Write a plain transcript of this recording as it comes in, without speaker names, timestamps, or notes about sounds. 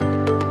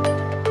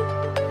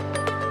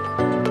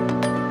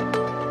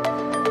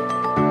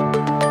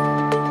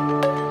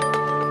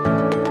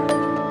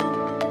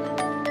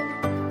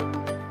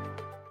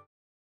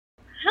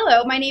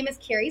name is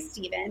Carrie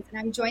Stevens, and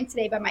I'm joined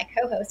today by my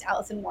co-host,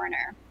 Allison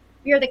Warner.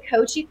 We are the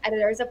co-chief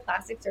editors of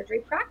Plastic Surgery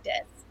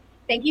Practice.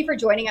 Thank you for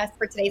joining us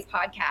for today's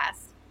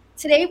podcast.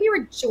 Today, we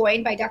were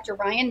joined by Dr.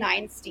 Ryan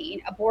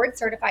Neinstein, a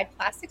board-certified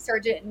plastic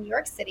surgeon in New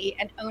York City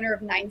and owner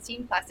of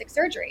Neinstein Plastic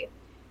Surgery,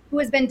 who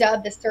has been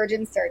dubbed the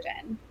Surgeon's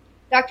Surgeon.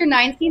 Dr.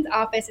 Neinstein's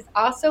office is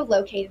also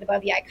located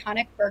above the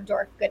iconic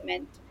Bergdorf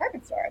Goodman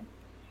department store.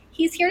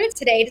 He's here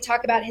today to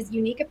talk about his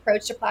unique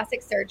approach to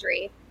plastic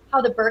surgery, how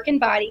the Birkin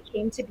body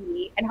came to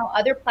be, and how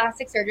other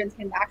plastic surgeons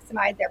can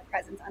maximize their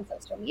presence on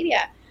social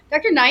media.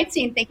 Dr.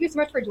 Neinstein, thank you so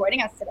much for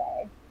joining us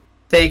today.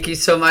 Thank you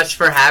so much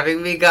for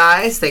having me,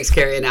 guys. Thanks,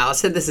 Carrie and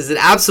Allison. This is an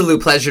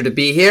absolute pleasure to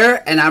be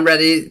here, and I'm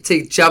ready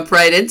to jump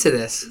right into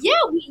this. Yeah,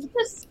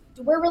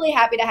 we're really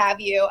happy to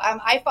have you.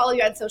 I follow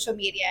you on social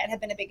media and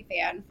have been a big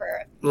fan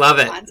for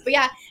months. But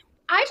yeah,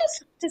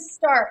 to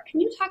start,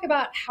 can you talk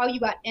about how you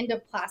got into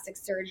plastic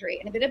surgery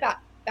and a bit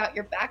about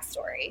your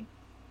backstory?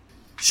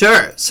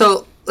 Sure.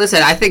 So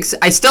listen,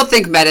 I still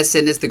think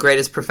medicine is the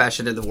greatest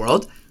profession in the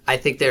world. I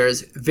think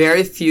there's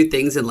very few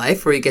things in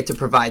life where you get to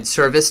provide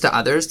service to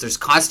others. There's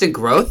constant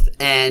growth,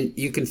 and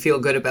you can feel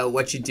good about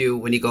what you do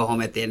when you go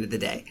home at the end of the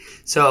day.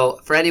 So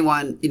for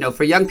anyone,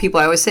 for young people,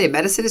 I always say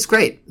medicine is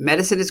great.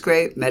 Medicine is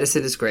great.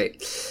 Medicine is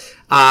great.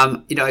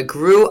 I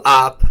grew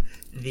up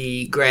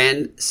the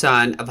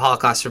grandson of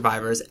Holocaust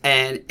survivors,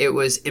 and it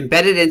was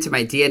embedded into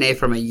my DNA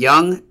from a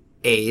young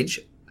age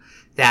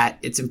that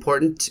it's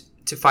important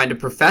to find a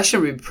profession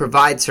where we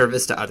provide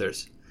service to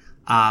others.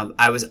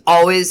 I was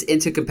always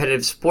into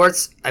competitive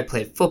sports. I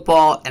played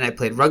football and I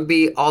played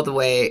rugby all the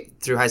way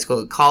through high school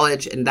and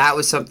college. And that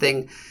was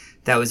something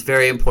that was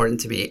very important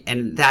to me.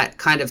 And that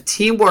kind of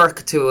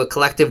teamwork to a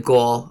collective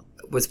goal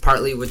was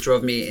partly what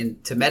drove me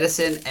into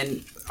medicine.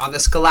 And on the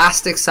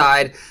scholastic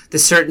side, the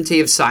certainty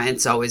of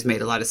science always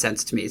made a lot of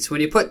sense to me. So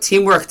when you put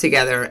teamwork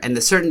together and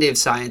the certainty of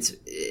science,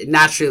 it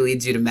naturally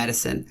leads you to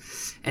medicine.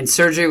 And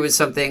surgery was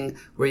something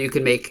where you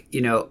can make,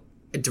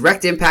 a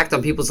direct impact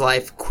on people's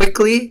life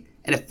quickly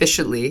and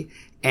efficiently,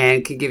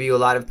 and can give you a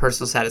lot of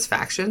personal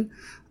satisfaction.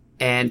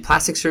 And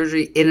plastic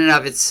surgery in and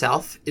of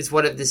itself is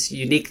one of these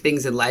unique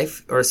things in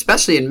life, or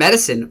especially in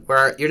medicine,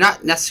 where you're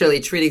not necessarily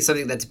treating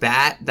something that's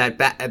bad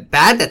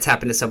that's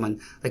happened to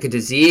someone, like a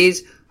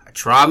disease, a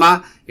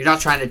trauma. You're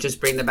not trying to just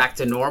bring them back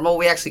to normal.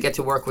 We actually get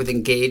to work with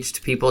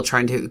engaged people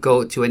trying to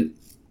go to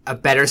a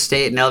better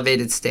state, an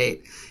elevated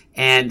state.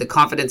 And the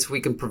confidence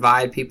we can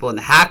provide people and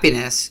the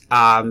happiness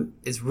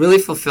is really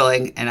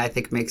fulfilling, and I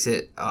think makes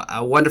it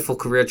a wonderful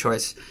career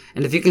choice.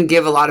 And if you can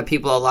give a lot of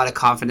people a lot of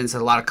confidence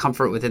and a lot of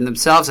comfort within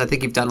themselves, I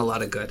think you've done a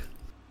lot of good.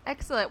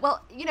 Excellent.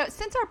 Well,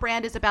 since our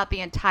brand is about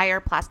the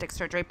entire plastic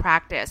surgery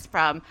practice,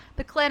 from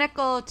the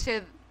clinical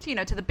to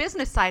the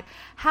business side,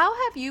 how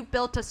have you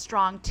built a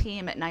strong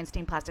team at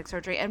Neinstein Plastic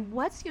Surgery, and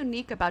what's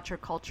unique about your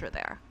culture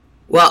there?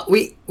 Well,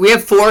 we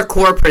have 4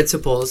 core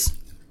principles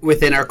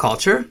within our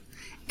culture.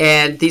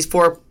 And these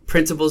 4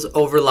 principles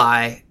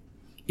overlie,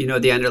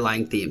 the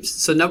underlying themes.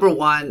 So number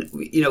 1,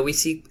 we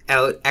seek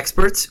out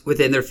experts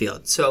within their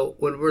field. So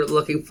when we're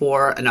looking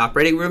for an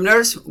operating room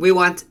nurse, we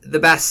want the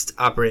best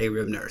operating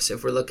room nurse.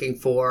 If we're looking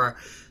for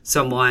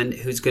someone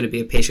who's going to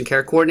be a patient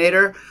care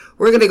coordinator,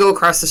 we're going to go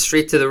across the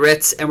street to the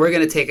Ritz and we're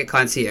going to take a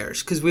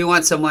concierge, because we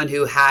want someone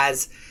who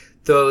has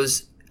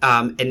those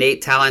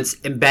innate talents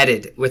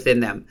embedded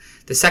within them.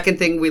 The second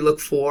thing we look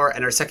for,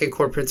 and our second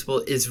core principle,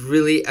 is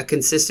really a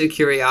consistent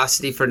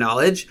curiosity for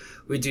knowledge.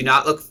 We do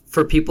not look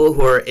for people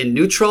who are in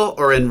neutral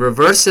or in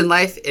reverse in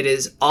life. It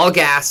is all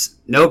gas,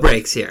 no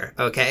brakes here,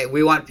 okay?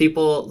 We want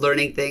people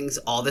learning things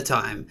all the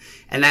time.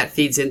 And that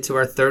feeds into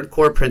our third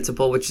core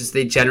principle, which is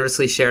they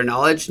generously share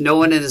knowledge. No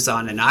one is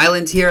on an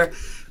island here.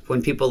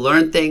 When people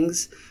learn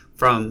things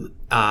from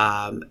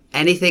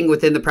anything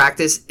within the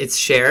practice, it's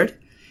shared.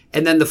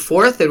 And then the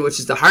fourth, and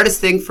which is the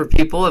hardest thing for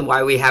people and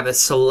why we have a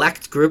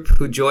select group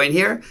who join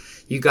here,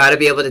 you got to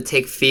be able to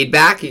take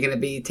feedback. You're going to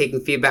be taking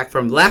feedback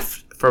from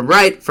left, from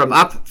right, from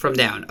up, from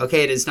down.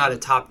 Okay, it is not a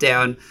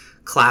top-down,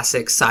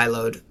 classic,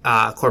 siloed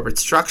corporate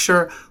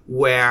structure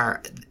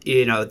where,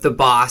 the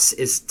boss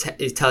is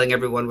telling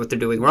everyone what they're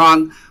doing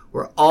wrong.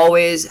 We're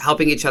always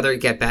helping each other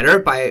get better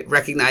by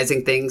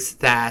recognizing things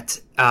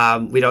that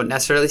we don't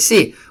necessarily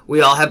see.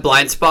 We all have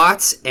blind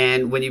spots,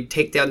 and when you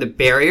take down the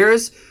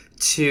barriers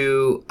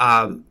to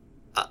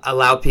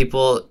allow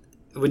people,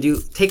 when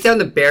you take down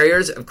the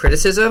barriers of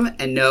criticism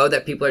and know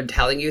that people are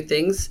telling you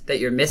things that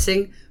you're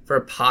missing for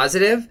a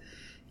positive,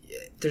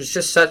 there's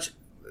just such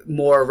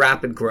more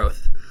rapid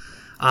growth.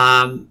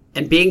 And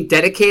being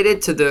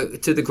dedicated to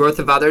the growth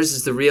of others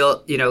is the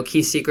real,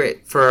 key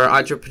secret for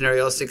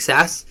entrepreneurial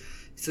success.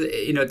 So,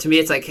 to me,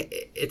 it's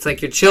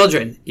like your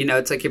children.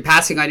 It's like you're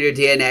passing on your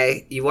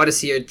DNA. You want to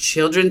see your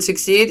children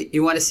succeed.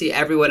 You want to see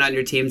everyone on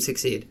your team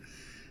succeed.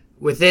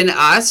 Within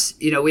us,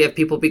 we have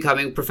people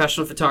becoming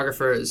professional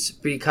photographers,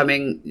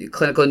 becoming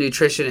clinical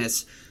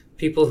nutritionists,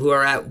 people who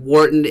are at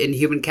Wharton in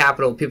human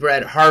capital, people are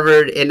at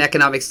Harvard in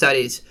economic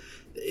studies.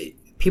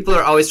 People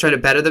are always trying to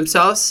better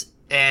themselves.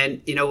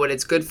 And, when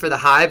it's good for the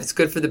hive, it's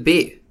good for the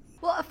bee.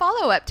 Well, a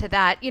follow up to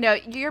that, in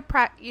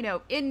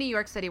New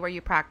York City where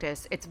you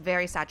practice, it's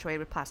very saturated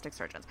with plastic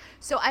surgeons.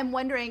 So I'm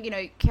wondering,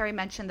 Carrie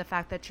mentioned the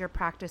fact that your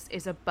practice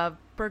is above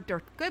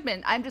Bergdorf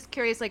Goodman. I'm just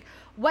curious, like,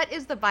 what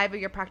is the vibe of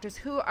your practice?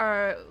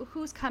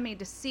 Who's coming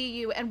to see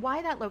you, and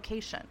why that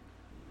location?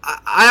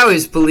 I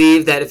always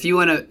believe that if you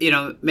want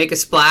to, make a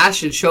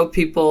splash and show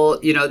people,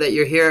 that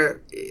you're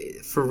here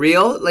for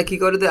real, like you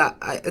go to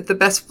the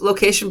best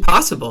location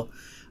possible.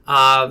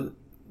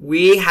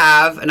 We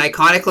have an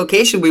iconic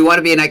location. We want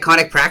to be an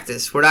iconic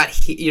practice. We're not,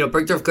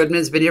 Bergdorf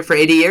Goodman's been here for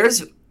 80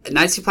 years.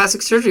 9C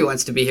Plastic Surgery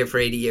wants to be here for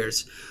 80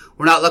 years.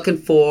 We're not looking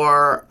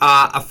for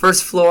a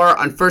first floor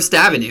on First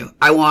Avenue.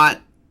 I want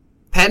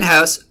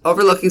penthouse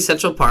overlooking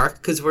Central Park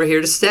because we're here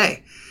to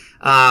stay.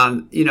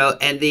 And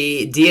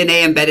the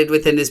DNA embedded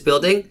within this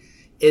building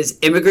is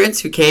immigrants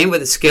who came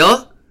with a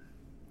skill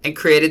and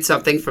created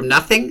something from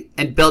nothing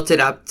and built it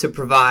up to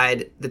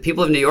provide the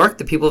people of New York,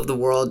 the people of the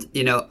world,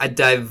 a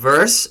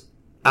diverse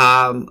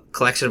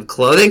collection of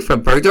clothing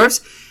from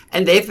Bergdorf's,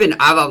 and they've been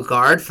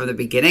avant-garde from the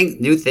beginning,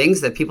 new things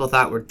that people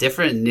thought were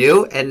different and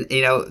new, and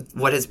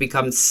what has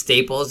become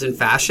staples in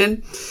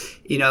fashion,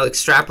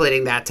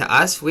 extrapolating that to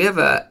us. We have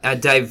a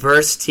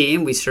diverse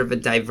team. We serve a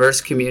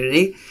diverse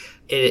community.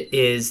 It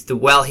is the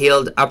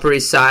well-heeled Upper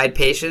East Side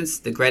patients,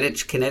 the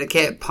Greenwich,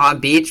 Connecticut,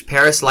 Palm Beach,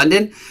 Paris,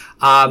 London,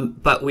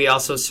 but we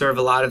also serve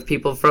a lot of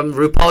people from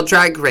RuPaul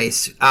Drag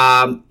Race.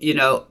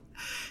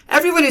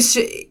 Everyone is,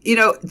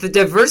 the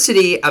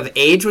diversity of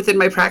age within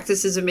my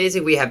practice is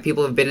amazing. We have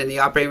people who have been in the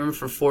operating room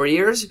for 4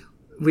 years.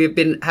 We have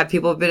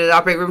people who have been in the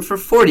operating room for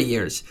 40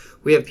 years.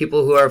 We have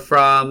people who are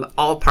from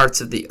all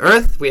parts of the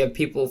earth. We have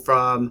people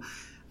from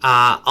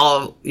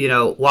all,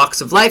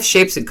 walks of life,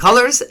 shapes and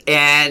colors.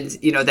 And,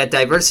 that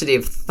diversity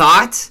of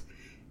thought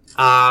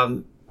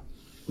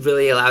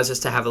really allows us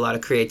to have a lot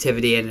of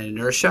creativity and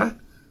inertia.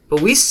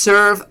 But we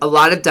serve a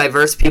lot of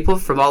diverse people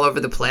from all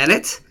over the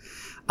planet.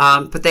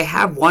 But they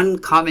have one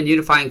common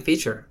unifying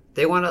feature.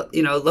 They want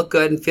to, look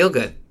good and feel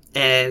good.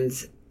 And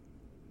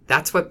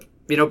that's what,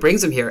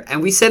 brings them here.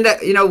 And we send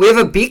we have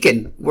a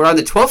beacon. We're on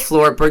the 12th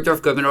floor at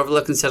Bergdorf Goodman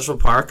overlooking Central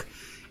Park.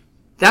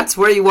 That's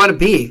where you want to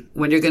be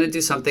when you're going to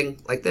do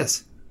something like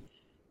this.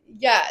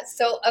 Yeah.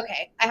 So,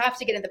 okay. I have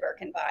to get in the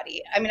Birkin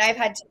body. I mean, I've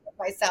had to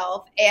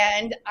myself,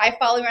 and I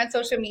follow you on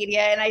social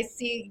media, and I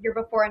see your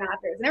before and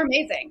afters, and they're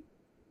amazing.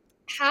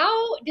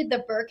 How did the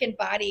Birkin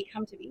body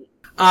come to be?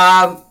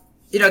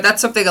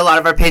 That's something a lot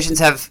of our patients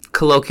have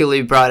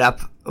colloquially brought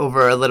up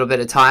over a little bit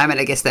of time, and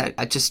I guess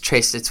that just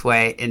traced its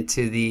way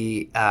into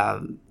the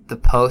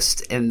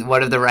post. And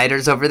one of the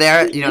writers over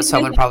there,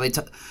 someone probably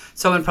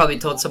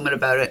told someone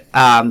about it.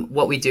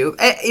 What we do,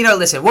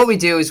 listen, what we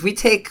do is we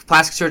take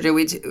plastic surgery,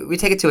 we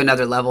take it to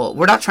another level.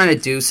 We're not trying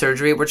to do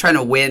surgery; we're trying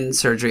to win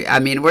surgery. I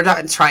mean, we're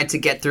not trying to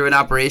get through an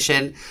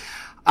operation.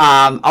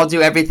 I'll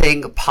do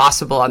everything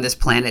possible on this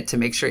planet to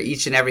make sure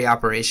each and every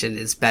operation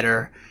is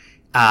better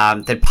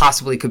that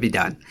possibly could be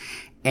done.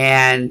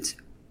 And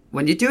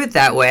when you do it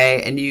that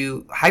way and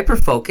you hyper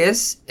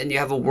focus and you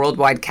have a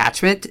worldwide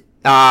catchment,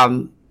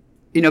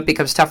 it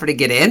becomes tougher to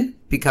get in,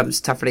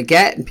 becomes tougher to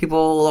get, and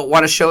people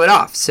want to show it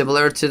off,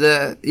 similar to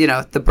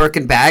the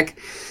Birkin bag.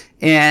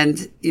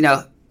 And,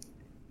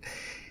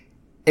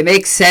 it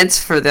makes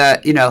sense for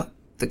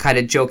the kind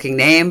of joking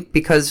name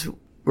because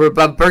we're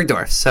above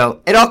Bergdorf.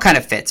 So it all kind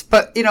of fits.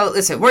 But,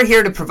 listen, we're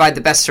here to provide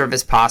the best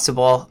service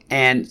possible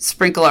and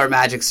sprinkle our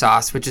magic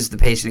sauce, which is the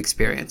patient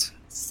experience.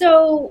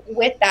 So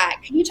with that,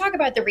 can you talk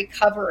about the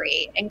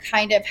recovery and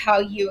kind of how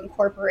you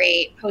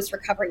incorporate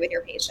post-recovery with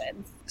your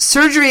patients?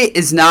 Surgery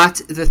is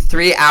not the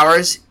 3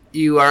 hours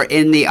you are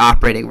in the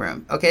operating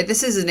room. Okay,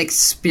 this is an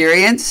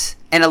experience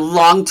and a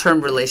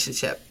long-term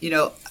relationship.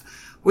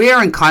 We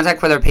are in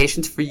contact with our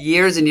patients for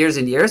years and years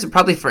and years, and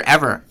probably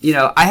forever.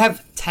 I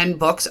have 10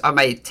 books on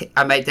my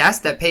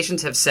desk that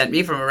patients have sent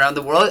me from around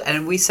the world,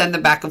 and we send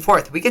them back and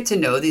forth. We get to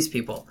know these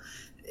people.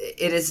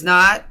 It is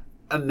not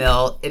a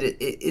mill.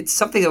 It's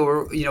something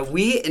that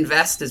we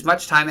invest as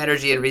much time,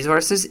 energy, and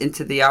resources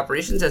into the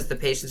operations as the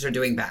patients are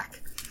doing back.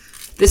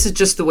 This is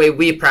just the way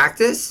we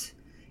practice.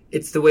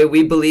 It's the way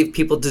we believe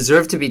people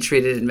deserve to be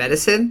treated in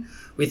medicine.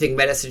 We think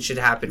medicine should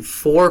happen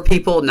for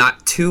people,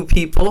 not to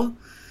people.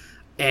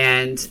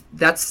 And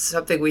that's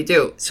something we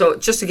do. So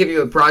just to give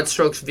you a broad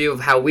strokes view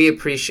of how we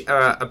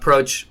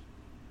approach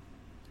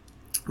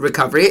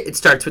recovery, it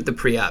starts with the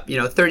pre-op.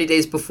 30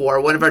 days before,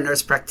 one of our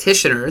nurse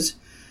practitioners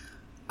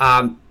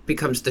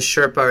becomes the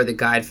Sherpa or the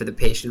guide for the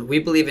patient. We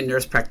believe in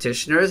nurse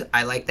practitioners.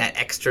 I like that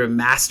extra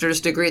master's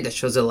degree that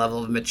shows a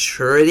level of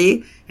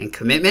maturity and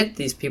commitment.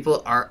 These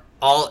people are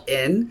all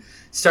in,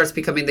 starts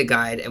becoming the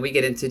guide, and we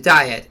get into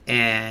diet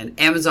and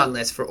Amazon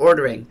lists for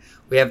ordering.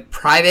 We have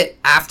private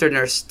after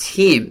nurse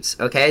teams,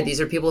 okay? These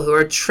are people who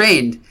are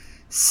trained,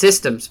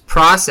 systems,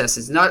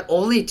 processes, not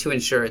only to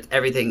ensure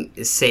everything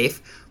is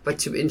safe, but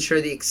to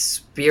ensure the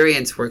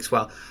experience works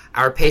well.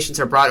 Our patients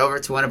are brought over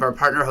to one of our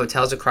partner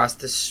hotels across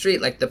the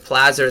street, like the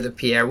Plaza or the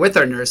Pierre, with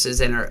our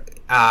nurses and our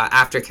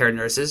aftercare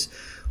nurses.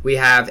 We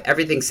have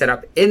everything set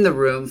up in the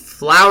room,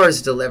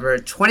 flowers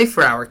delivered,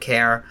 24-hour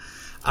care.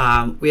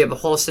 We have a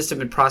whole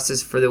system and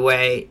process for the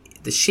way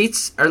the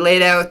sheets are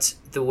laid out,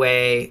 the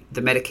way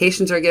the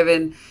medications are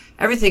given.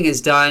 Everything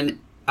is done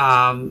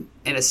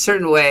in a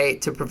certain way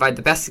to provide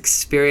the best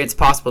experience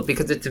possible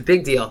because it's a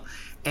big deal.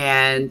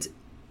 And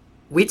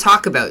we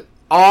talk about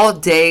all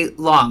day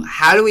long,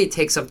 how do we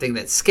take something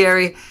that's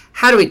scary?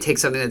 How do we take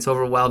something that's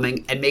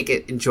overwhelming and make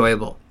it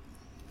enjoyable?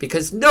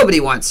 Because nobody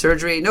wants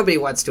surgery. Nobody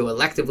wants to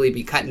electively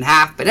be cut in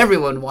half, but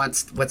everyone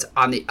wants what's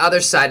on the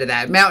other side of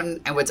that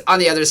mountain. And what's on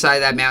the other side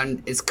of that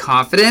mountain is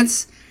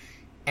confidence.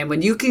 And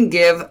when you can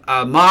give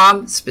a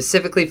mom,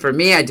 specifically for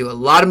me, I do a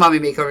lot of mommy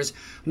makeovers.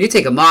 When you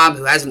take a mom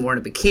who hasn't worn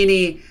a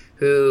bikini,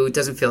 who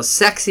doesn't feel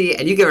sexy,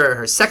 and you give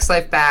her sex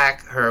life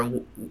back, her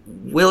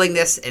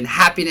willingness and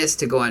happiness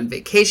to go on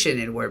vacation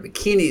and wear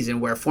bikinis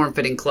and wear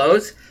form-fitting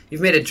clothes,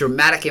 you've made a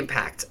dramatic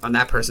impact on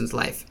that person's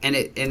life. And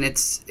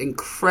it's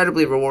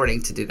incredibly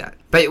rewarding to do that.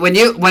 But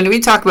when we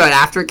talk about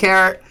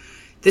aftercare,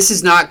 this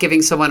is not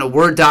giving someone a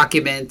Word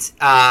document,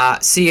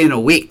 see you in a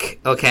week,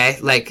 okay?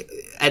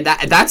 And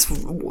that's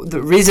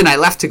the reason I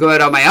left to go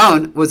out on my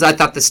own, was I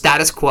thought the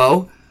status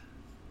quo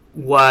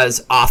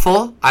was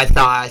awful. I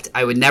thought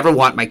I would never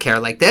want my care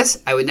like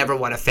this. I would never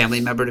want a family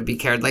member to be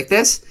cared like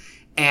this.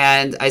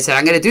 And I said,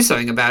 I'm going to do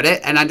something about it,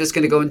 and I'm just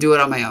going to go and do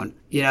it on my own.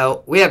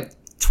 We have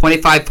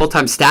 25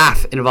 full-time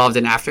staff involved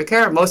in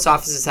aftercare. Most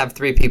offices have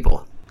 3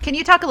 people. Can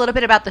you talk a little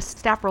bit about the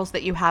staff roles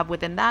that you have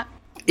within that?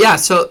 Yeah,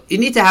 so you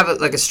need to have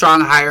a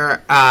strong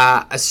hire,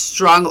 a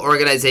strong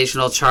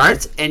organizational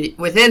chart. And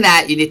within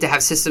that, you need to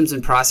have systems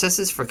and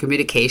processes for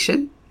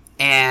communication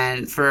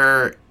and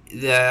for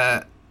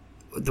the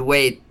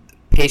way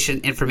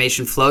patient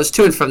information flows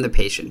to and from the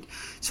patient.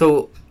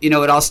 So, it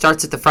all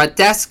starts at the front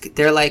desk.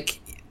 They're like,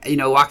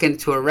 walk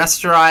into a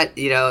restaurant,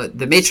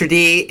 the maitre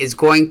d' is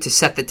going to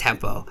set the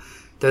tempo.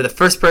 They're the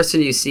first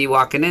person you see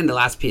walking in, the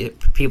last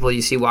people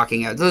you see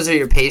walking out. Those are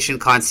your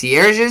patient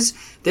concierges.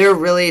 They're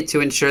really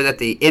to ensure that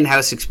the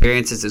in-house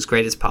experience is as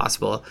great as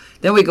possible.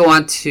 Then we go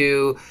on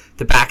to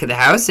the back of the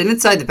house. And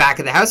inside the back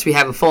of the house, we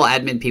have a full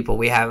admin people.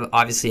 We have,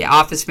 obviously,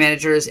 office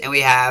managers, and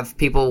we have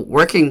people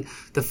working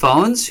the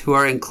phones who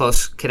are in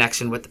close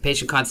connection with the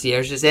patient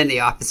concierges and the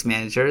office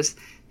managers.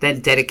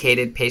 Then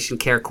dedicated patient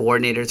care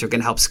coordinators are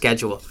going to help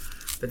schedule.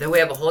 But then we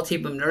have a whole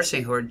team of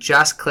nursing who are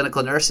just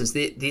clinical nurses.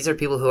 These are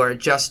people who are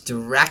just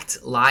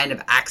direct line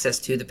of access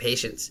to the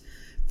patients.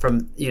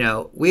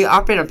 We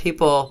operate on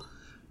people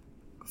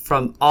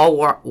from all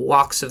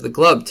walks of the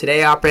globe.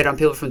 Today, I operate on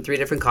people from 3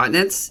 different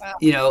continents.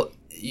 Wow.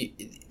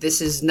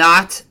 This is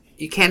not,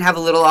 you can't have a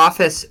little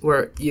office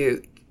where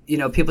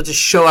people just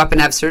show up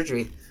and have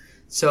surgery.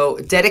 So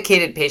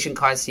dedicated patient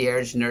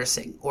concierge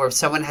nursing, or if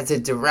someone has a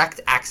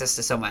direct access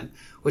to someone,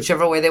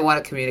 whichever way they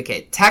want to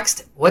communicate.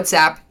 Text,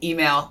 WhatsApp,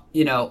 email,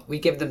 we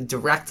give them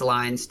direct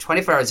lines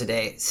 24 hours a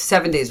day,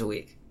 7 days a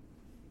week.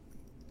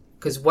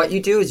 Because what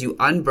you do is you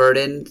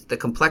unburden the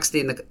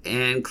complexity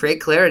and create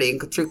clarity.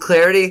 And through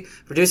clarity,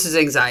 reduces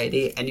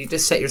anxiety, and you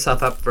just set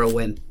yourself up for a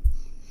win.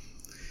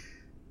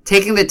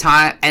 Taking the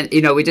time, and,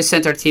 we just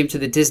sent our team to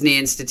the Disney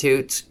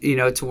Institute,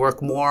 to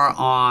work more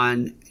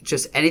on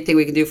just anything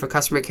we can do for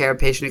customer care,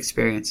 patient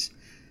experience.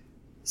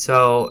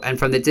 So, and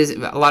from the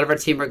Disney, a lot of our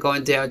team are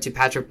going down to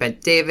Patrick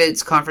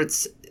Bet-David's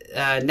conference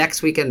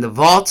next weekend, The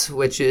Vault,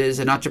 which is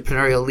an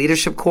entrepreneurial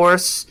leadership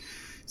course.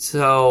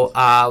 So,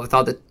 with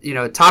all the,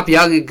 top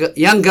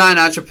young gun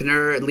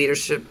entrepreneur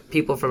leadership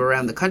people from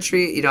around the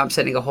country, I'm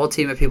sending a whole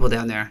team of people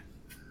down there.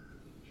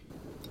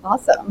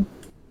 Awesome.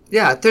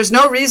 Yeah, there's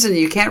no reason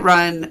you can't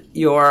run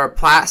your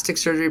plastic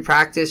surgery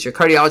practice, your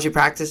cardiology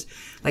practice,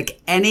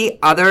 like any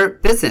other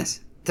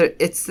business.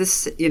 It's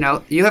this,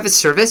 you have a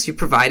service, you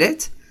provide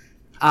it,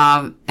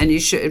 and you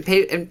should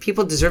pay, and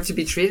people deserve to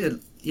be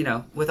treated,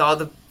 with all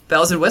the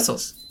bells and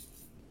whistles.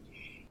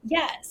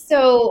 Yeah.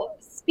 So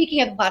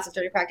speaking of the plastic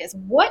surgery practice,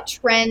 what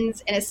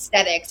trends and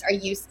aesthetics are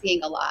you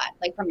seeing a lot,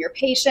 like from your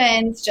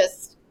patients,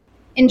 just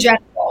in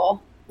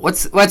general?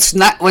 What's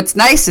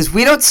nice is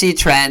we don't see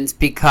trends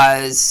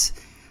because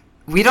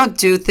we don't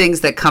do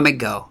things that come and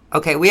go.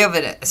 Okay, we have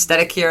an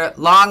aesthetic here,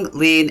 long,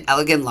 lean,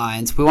 elegant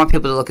lines. We want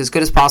people to look as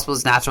good as possible,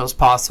 as natural as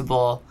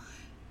possible.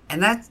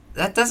 And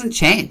that doesn't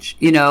change.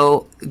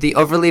 The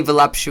overly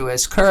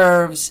voluptuous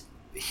curves,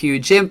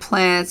 huge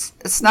implants,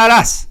 it's not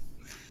us.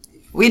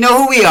 We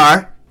know who we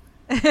are.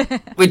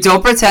 We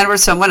don't pretend we're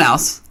someone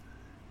else.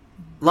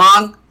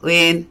 Long,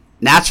 lean,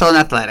 natural, and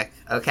athletic.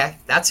 Okay,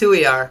 that's who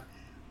we are.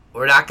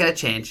 We're not going to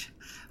change.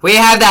 We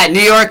have that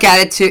New York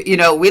attitude.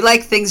 We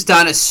like things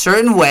done a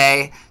certain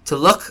way to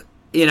look,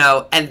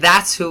 and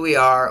that's who we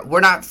are.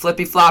 We're not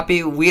flippy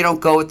floppy. We don't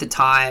go with the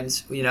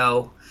times. We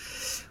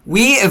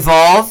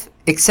evolve,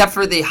 except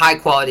for the high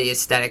quality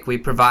aesthetic we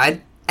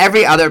provide.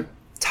 Every other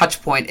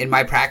touch point in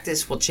my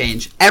practice will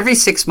change. Every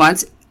 6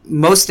 months,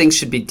 most things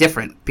should be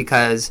different,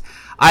 because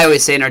I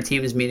always say in our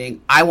teams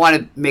meeting, I want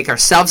to make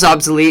ourselves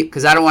obsolete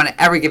because I don't want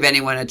to ever give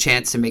anyone a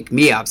chance to make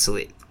me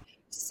obsolete.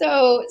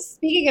 So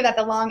speaking of that,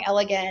 the long,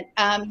 elegant,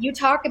 you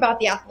talk about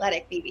the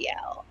athletic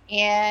BBL.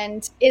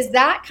 And is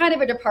that kind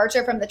of a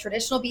departure from the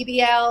traditional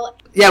BBL?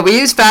 Yeah, we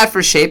use fat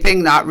for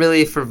shaping, not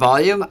really for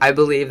volume. I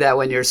believe that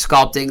when you're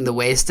sculpting the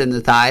waist and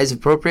the thighs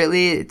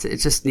appropriately, it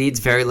just needs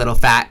very little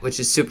fat, which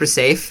is super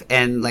safe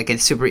and like a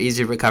super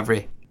easy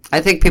recovery.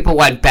 I think people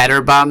want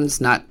better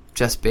bums, not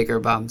just bigger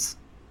bums.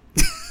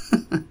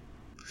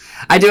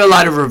 I do a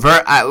lot of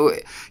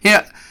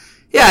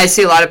I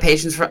see a lot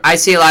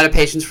of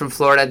patients from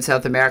Florida and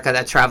South America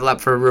that travel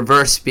up for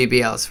reverse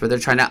BBLs, where they're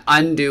trying to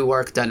undo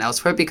work done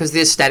elsewhere because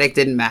the aesthetic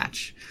didn't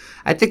match.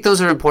 I think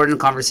those are important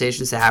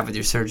conversations to have with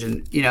your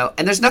surgeon,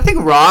 and there's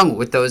nothing wrong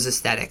with those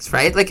aesthetics,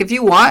 right? Like if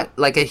you want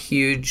like a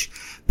huge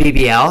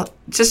BBL,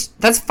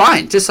 that's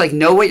fine. Just like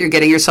know what you're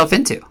getting yourself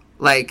into.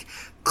 Like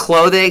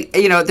clothing,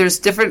 there's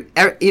different,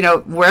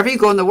 wherever you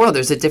go in the world,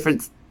 there's a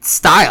different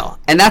style,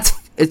 and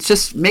it's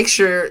just make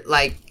sure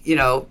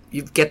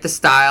you get the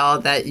style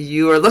that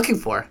you are looking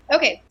for.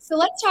 Okay, so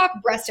let's talk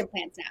breast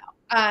implants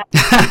now.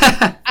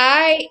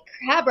 I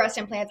have breast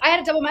implants. I had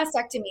a double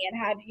mastectomy and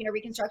had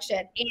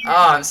reconstruction. And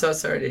I'm so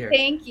sorry to hear.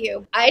 Thank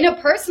you. I know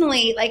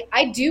personally,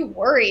 I do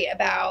worry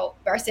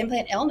about breast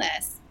implant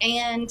illness,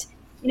 and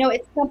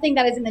it's something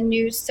that is in the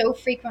news so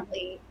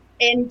frequently.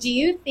 And do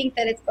you think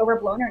that it's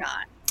overblown or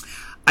not?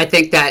 I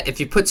think that if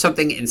you put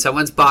something in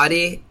someone's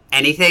body,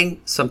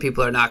 anything, some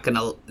people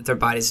their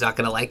body's not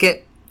gonna like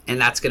it, and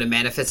that's gonna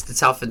manifest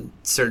itself in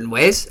certain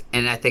ways.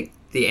 And I think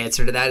the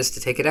answer to that is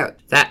to take it out.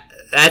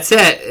 That's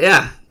it.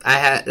 Yeah,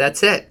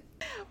 that's it.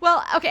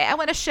 Well, okay, I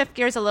want to shift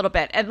gears a little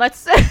bit, and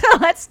let's talk.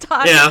 Let's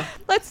talk.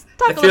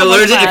 If you're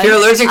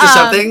allergic to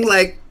something,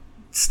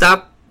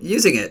 stop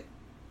using it.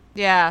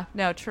 Yeah.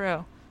 No.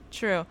 True.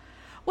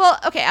 Well,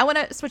 okay, I want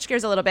to switch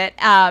gears a little bit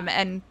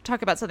and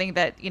talk about something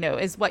that,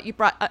 is what you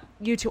brought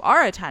you to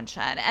our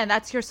attention, and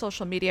that's your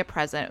social media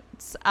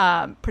presence,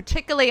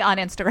 particularly on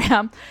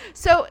Instagram.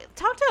 So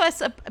talk to us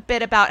a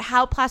bit about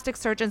how plastic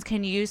surgeons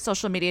can use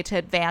social media to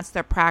advance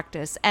their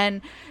practice,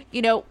 and,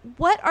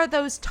 what are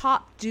those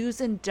top do's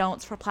and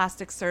don'ts for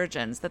plastic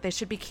surgeons that they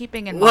should be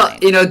keeping in mind?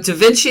 Well, Da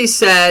Vinci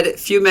said,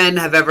 few men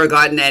have ever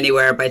gotten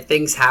anywhere by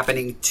things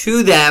happening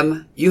to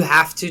them. You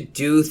have to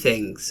do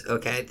things,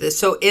 okay?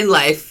 So in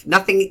life,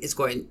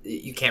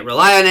 you can't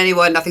rely on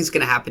anyone, nothing's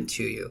going to happen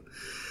to you.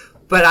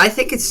 But I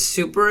think it's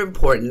super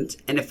important,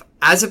 and if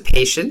as a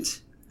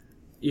patient,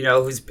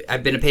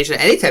 I've been a patient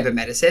of any type of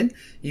medicine,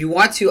 you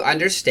want to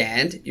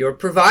understand your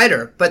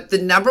provider. But the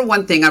number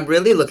one thing I'm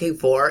really looking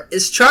for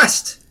is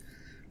trust,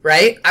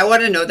 right? I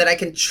want to know that I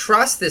can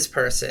trust this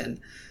person.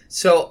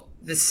 So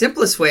the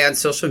simplest way on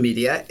social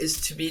media is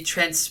to be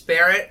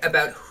transparent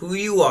about who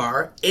you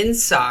are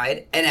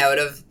inside and out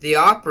of the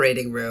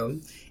operating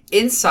room,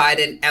 inside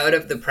and out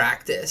of the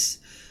practice.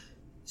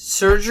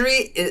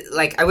 Surgery,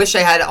 I wish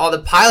I had all the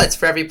pilots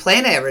for every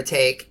plane I ever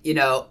take.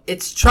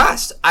 It's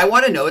trust. I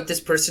want to know what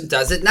this person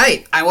does at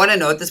night. I want to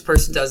know what this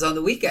person does on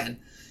the weekend.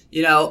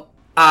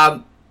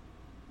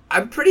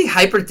 I'm pretty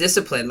hyper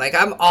disciplined.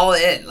 I'm all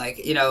in.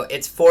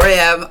 It's 4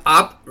 a.m.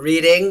 up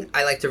reading.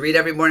 I like to read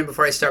every morning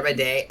before I start my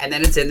day, and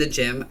then it's in the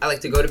gym. I like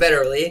to go to bed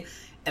early,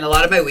 and a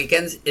lot of my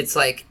weekends, it's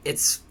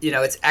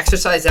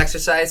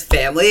exercise,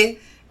 family.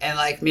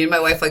 And me and my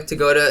wife like to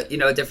go to,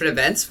 different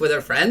events with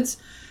our friends.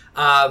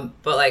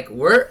 But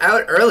we're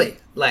out early.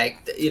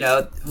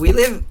 We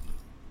live,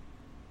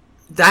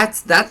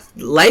 that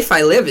life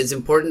I live is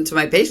important to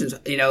my patients.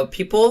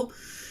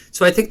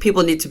 So I think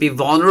people need to be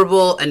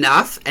vulnerable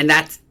enough, and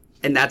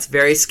that's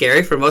very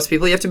scary for most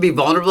people. You have to be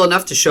vulnerable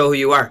enough to show who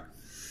you are.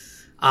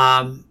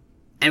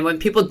 And when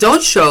people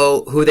don't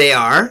show who they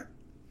are,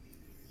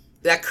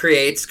 that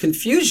creates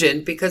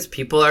confusion because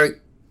people are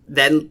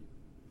then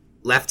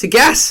left to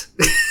guess.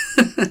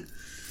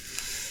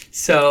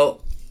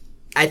 So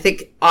I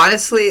think,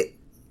 honestly,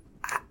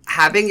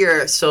 having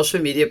your social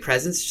media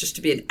presence just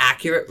to be an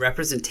accurate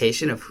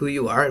representation of who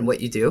you are and what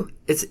you do,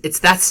 it's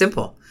that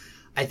simple.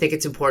 I think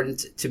it's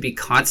important to be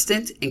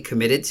constant and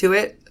committed to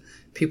it.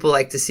 People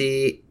like to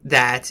see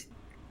that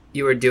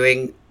you are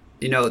doing,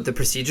 the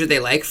procedure they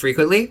like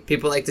frequently.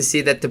 People like to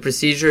see that the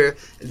procedure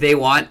they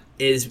want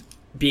is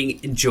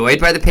being enjoyed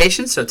by the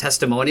patient, so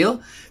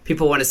testimonial.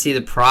 People want to see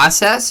the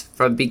process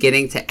from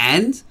beginning to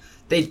end.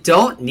 They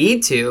don't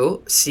need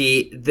to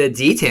see the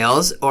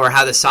details or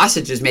how the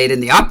sausage is made in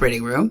the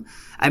operating room.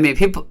 I mean,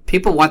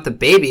 people want the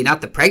baby,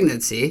 not the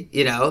pregnancy,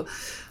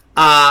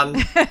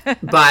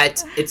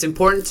 But it's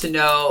important to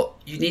know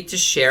you need to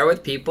share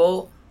with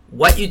people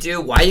what you do,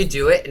 why you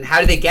do it, and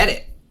how do they get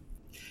it.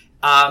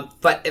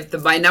 But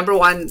my number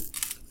one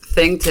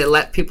thing to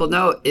let people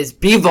know is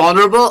be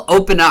vulnerable,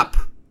 open up.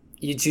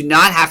 You do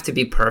not have to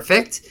be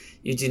perfect.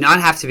 You do not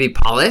have to be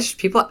polished.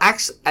 People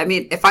actually,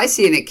 if I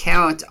see an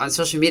account on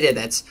social media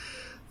that's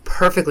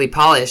perfectly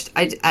polished,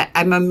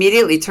 I'm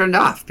immediately turned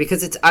off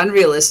because it's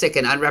unrealistic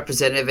and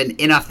unrepresentative and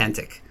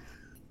inauthentic.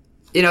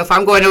 If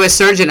I'm going to a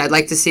surgeon, I'd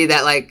like to see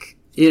that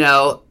They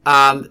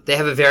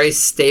have a very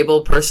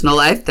stable personal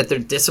life, that they're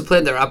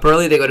disciplined, they're up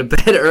early, they go to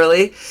bed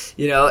early.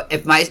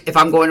 If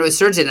I'm going to a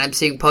surgeon and I'm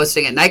seeing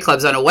posting at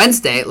nightclubs on a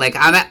Wednesday, like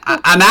I'm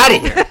out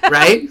of here,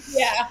 right?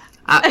 Yeah.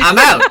 I'm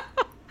out.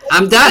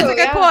 I'm done. That's a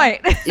good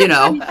point.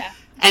 Yeah.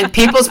 And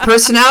people's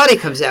personality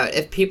comes out.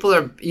 If people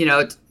are,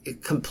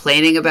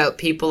 complaining about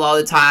people all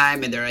the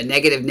time and they're a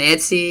negative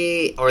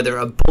Nancy or they're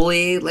a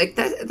bully, like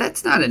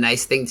that's not a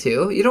nice thing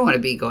too. You don't want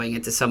to be going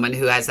into someone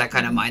who has that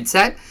kind of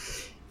mindset.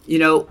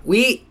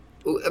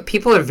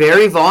 People are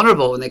very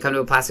vulnerable when they come to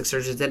a plastic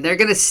surgeon, and they're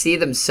going to see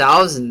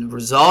themselves and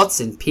results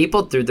and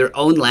people through their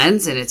own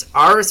lens. And it's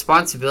our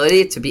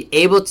responsibility to be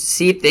able to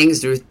see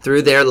things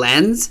through their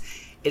lens.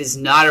 It is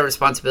not a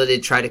responsibility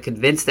to try to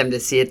convince them to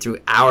see it through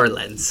our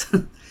lens.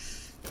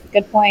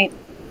 Good point.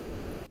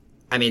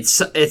 I mean,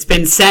 it's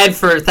been said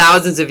for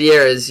thousands of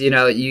years,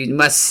 you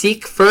must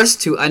seek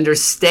first to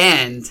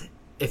understand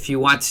if you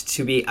want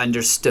to be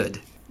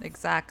understood.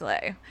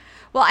 Exactly.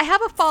 Well, I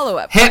have a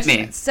follow-up Hit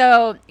question. me.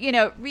 So,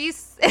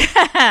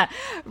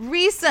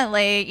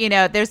 recently,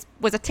 there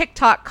was a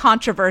TikTok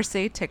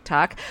controversy,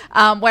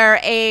 where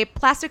a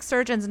plastic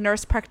surgeon's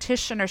nurse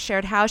practitioner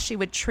shared how she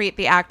would treat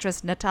the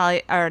actress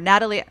Natalie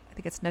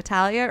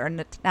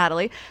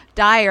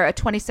Dyer, a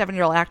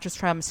 27-year-old actress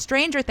from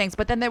Stranger Things.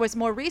 But then there was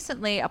more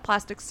recently a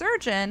plastic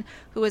surgeon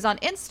who was on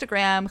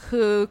Instagram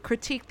who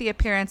critiqued the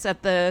appearance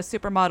of the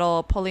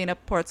supermodel Polina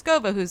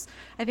Porskova, who's,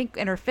 I think,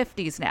 in her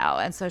 50s now.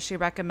 And so she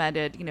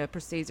recommended,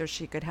 procedures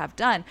she could have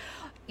done.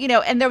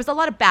 And there was a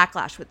lot of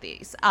backlash with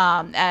these.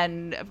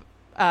 And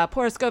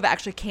Porskova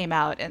actually came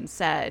out and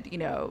said,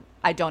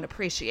 I don't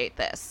appreciate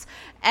this.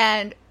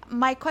 And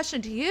my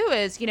question to you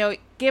is,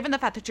 given the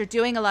fact that you're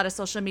doing a lot of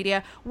social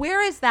media,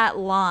 where is that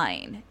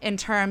line in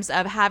terms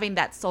of having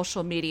that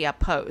social media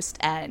post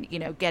and,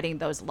 getting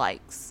those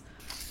likes?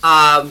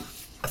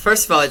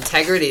 First of all,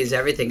 integrity is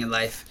everything in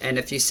life. And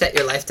if you set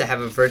your life to have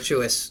a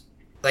virtuous,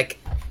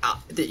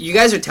 you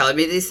guys are telling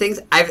me these things.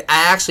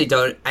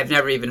 I've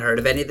never even heard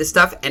of any of this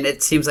stuff. And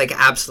it seems like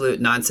absolute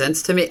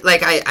nonsense to me.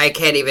 I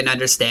can't even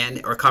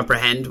understand or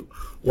comprehend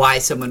why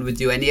someone would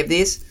do any of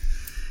these.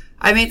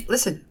 I mean,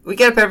 listen, we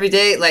get up every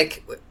day,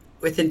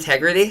 with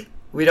integrity.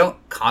 We don't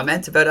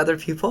comment about other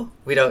people.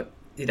 We don't,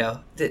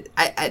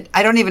 I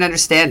don't even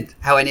understand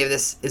how any of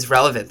this is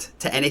relevant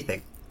to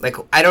anything.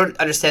 I don't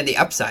understand the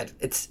upside.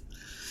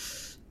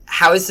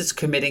 How is this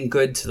committing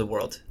good to the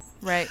world?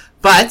 Right.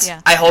 But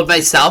yeah. I hold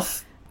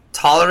myself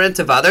tolerant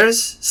of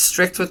others,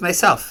 strict with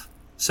myself.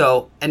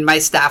 So, and my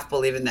staff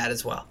believe in that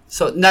as well.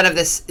 So none of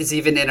this is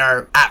even in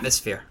our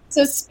atmosphere.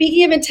 So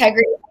speaking of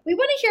integrity, we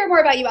want to hear more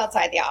about you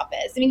outside the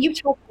office. I mean,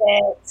 you've told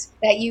us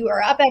that you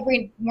are up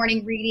every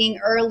morning reading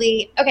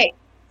early. Okay,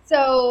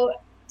 so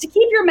to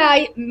keep your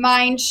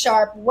mind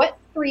sharp, what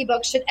 3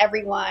 books should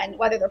everyone,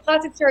 whether they're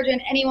plastic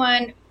surgeon,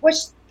 anyone, which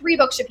 3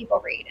 books should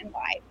people read and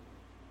why?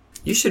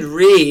 You should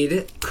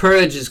read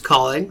Courage is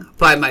Calling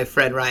by my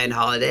friend Ryan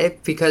Holiday,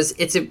 because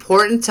it's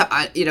important to,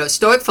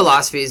 Stoic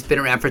philosophy has been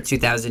around for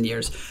 2,000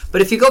 years. But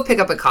if you go pick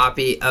up a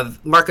copy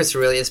of Marcus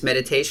Aurelius'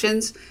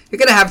 Meditations, you're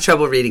going to have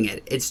trouble reading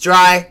it. It's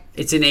dry.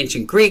 It's in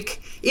ancient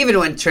Greek. Even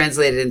when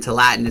translated into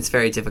Latin, it's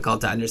very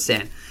difficult to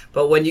understand.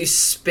 But when you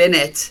spin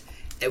it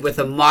with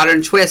a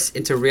modern twist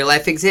into real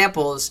life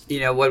examples,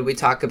 when we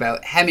talk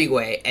about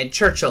Hemingway and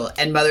Churchill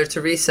and Mother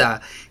Teresa,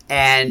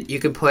 and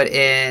you can put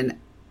in,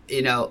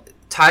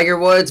 Tiger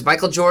Woods,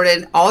 Michael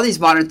Jordan, all these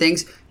modern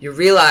things, you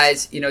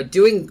realize,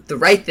 doing the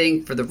right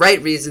thing for the right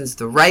reasons,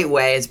 the right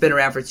way, has been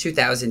around for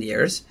 2,000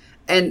 years.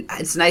 And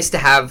it's nice to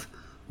have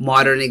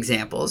modern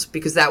examples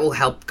because that will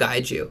help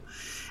guide you.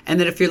 And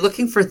then if you're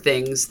looking for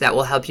things that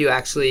will help you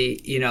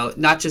actually,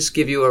 not just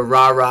give you a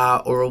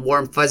rah-rah or a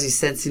warm, fuzzy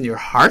sense in your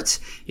heart,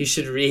 you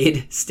should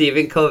read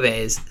Stephen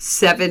Covey's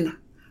The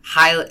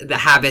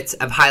Habits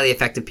of Highly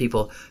Effective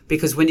People.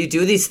 Because when you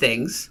do these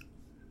things,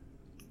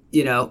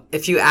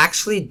 if you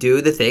actually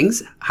do the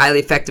things highly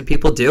effective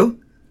people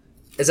do,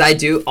 as I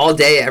do all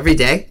day, every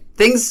day,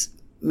 things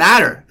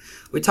matter.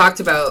 We talked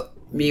about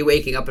me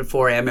waking up at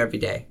 4 a.m. every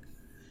day.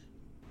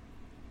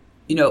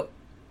 I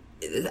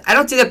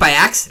don't do that by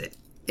accident.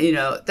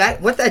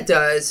 What that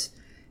does,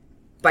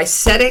 by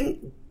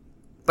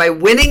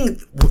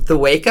winning the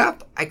wake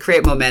up, I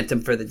create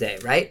momentum for the day,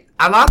 right?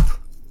 I'm up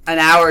an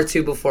hour or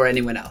two before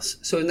anyone else.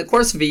 So in the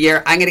course of a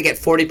year, I'm going to get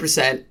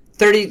 30%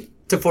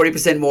 to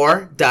 40%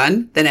 more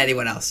done than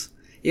anyone else.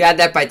 You add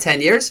that by 10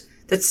 years,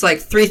 that's like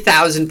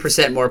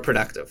 3,000% more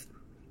productive.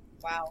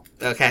 Wow.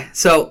 Okay.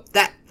 So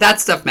that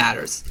stuff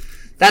matters.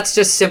 That's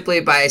just simply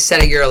by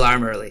setting your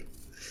alarm early.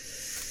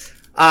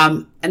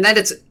 And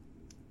then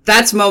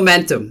that's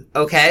momentum.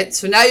 Okay.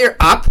 So now you're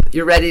up,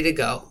 you're ready to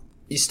go.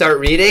 You start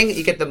reading,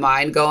 you get the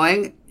mind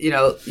going,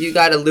 you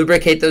got to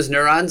lubricate those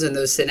neurons and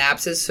those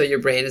synapses so your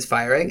brain is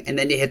firing, and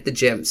then you hit the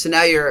gym. So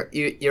now you're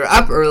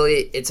up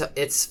early. It's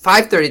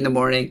 5:30 in the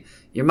morning.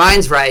 Your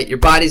mind's right. Your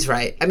body's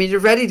right. I mean,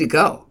 you're ready to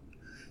go.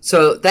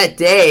 So that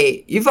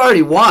day, you've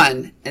already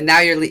won, and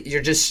now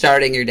you're just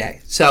starting your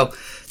day. So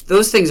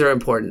those things are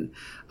important.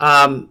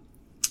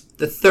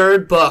 The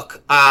third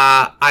book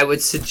I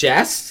would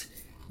suggest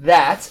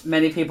that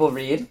many people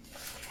read,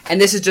 and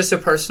this is just a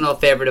personal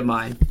favorite of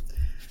mine.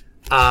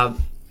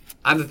 I'm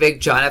a big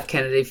John F.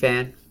 Kennedy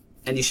fan,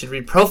 and you should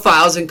read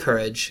Profiles in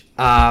Courage.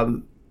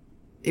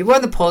 He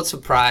won the Pulitzer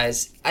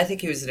Prize. I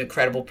think he was an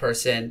incredible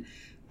person.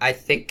 I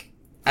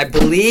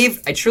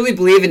truly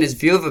believe in his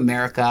view of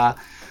America.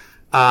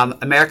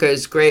 America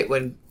is great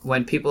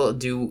when people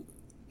do,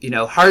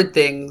 hard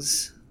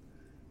things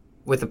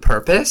with a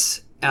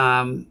purpose.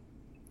 And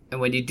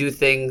when you do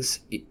things,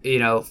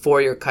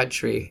 for your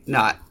country,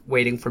 not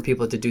waiting for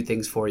people to do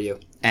things for you.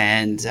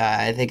 And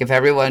I think if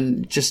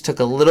everyone just took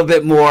a little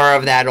bit more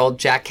of that old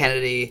Jack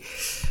Kennedy,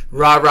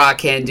 rah,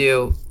 can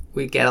do,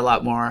 we'd get a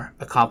lot more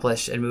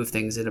accomplished and move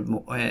things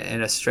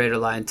in a straighter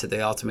line to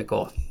the ultimate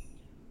goal.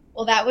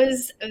 Well, that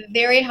was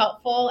very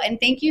helpful. And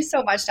thank you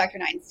so much, Dr.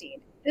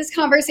 Neinstein. This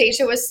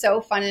conversation was so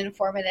fun and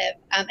informative.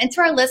 And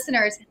to our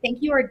listeners,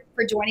 thank you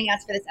for joining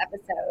us for this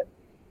episode.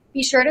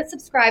 Be sure to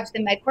subscribe to the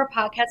MedCore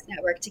Podcast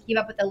Network to keep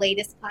up with the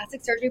latest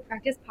Plastic Surgery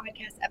Practice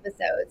podcast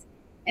episodes.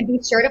 And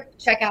be sure to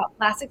check out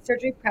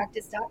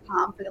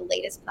plasticsurgerypractice.com for the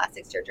latest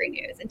plastic surgery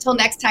news. Until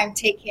next time,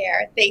 take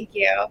care. Thank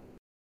you.